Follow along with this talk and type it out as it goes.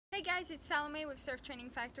Hey guys, it's Salome with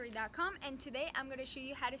surftrainingfactory.com, and today I'm going to show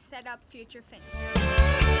you how to set up future fins.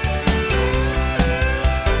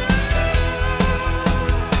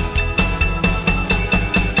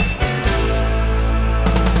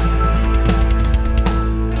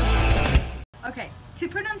 Okay, to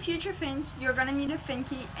put on future fins, you're going to need a fin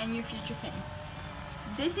key and your future fins.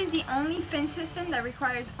 This is the only fin system that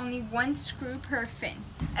requires only one screw per fin.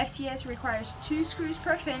 FCS requires 2 screws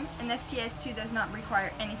per fin, and FCS 2 does not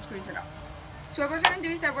require any screws at all. So what we're going to do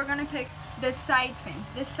is that we're going to pick the side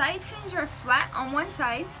fins. The side fins are flat on one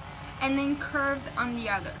side and then curved on the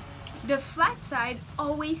other. The flat side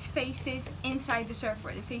always faces inside the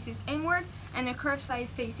surfboard. It faces inward, and the curved side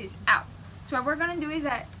faces out. So what we're going to do is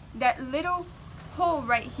that little hole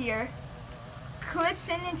right here clips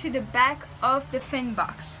into the back of the fin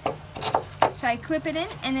box. So I clip it in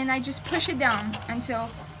and then I just push it down until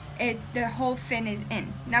the whole fin is in.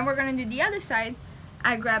 Now we're going to do the other side.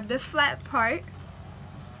 I grab the flat part,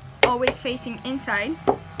 always facing inside.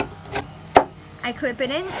 I clip it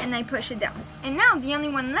in and I push it down. And now the only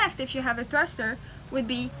one left, if you have a thruster, would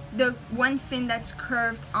be the one fin that's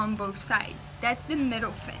curved on both sides. That's the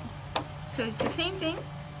middle fin. So it's the same thing.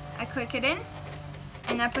 I click it in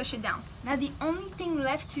and I push it down. Now the only thing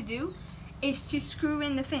left to do is to screw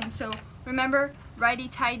in the fin. So remember,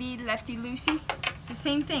 righty-tighty, lefty-loosey? It's the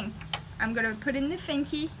same thing. I'm going to put in the fin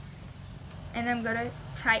key and I'm going to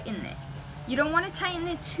tighten it. You don't want to tighten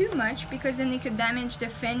it too much because then it could damage the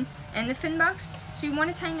fin and the fin box. So you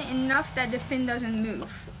want to tighten it enough that the fin doesn't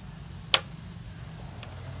move.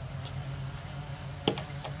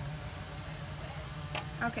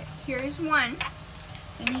 Okay, here's one.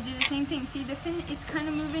 And you do the same thing. See, the fin is kind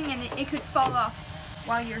of moving and it could fall off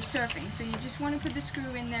while you're surfing. So you just want to put the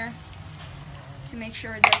screw in there to make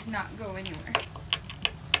sure it does not go anywhere.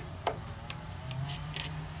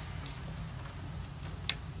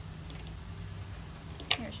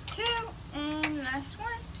 Here's 2 and last one.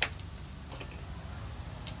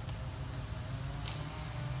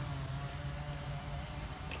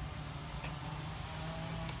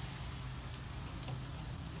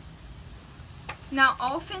 Now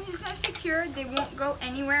all fins are secure, they won't go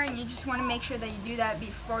anywhere, and you just want to make sure that you do that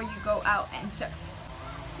before you go out and surf.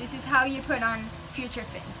 This is how you put on future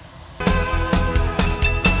fins.